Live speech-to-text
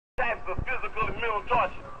mental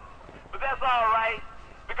torture. But that's all right,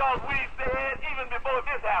 because we said even before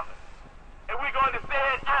this happened, and we're going to say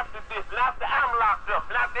it after this, and after I'm locked up,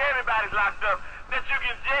 and after everybody's locked up, that you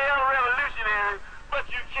can jail revolutionaries, but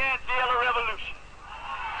you can't jail a revolution.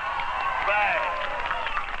 Right.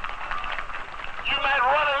 You might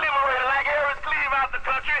run a liberator like Aaron Cleave out the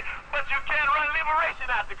country, but you can't run liberation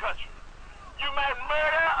out the country. You might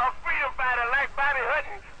murder a freedom fighter like Bobby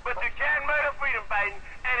Hutton, but you can't murder freedom fighting,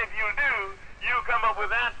 and if you do, you come up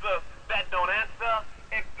with answers that don't answer,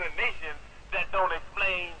 explanations that don't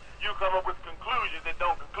explain. You come up with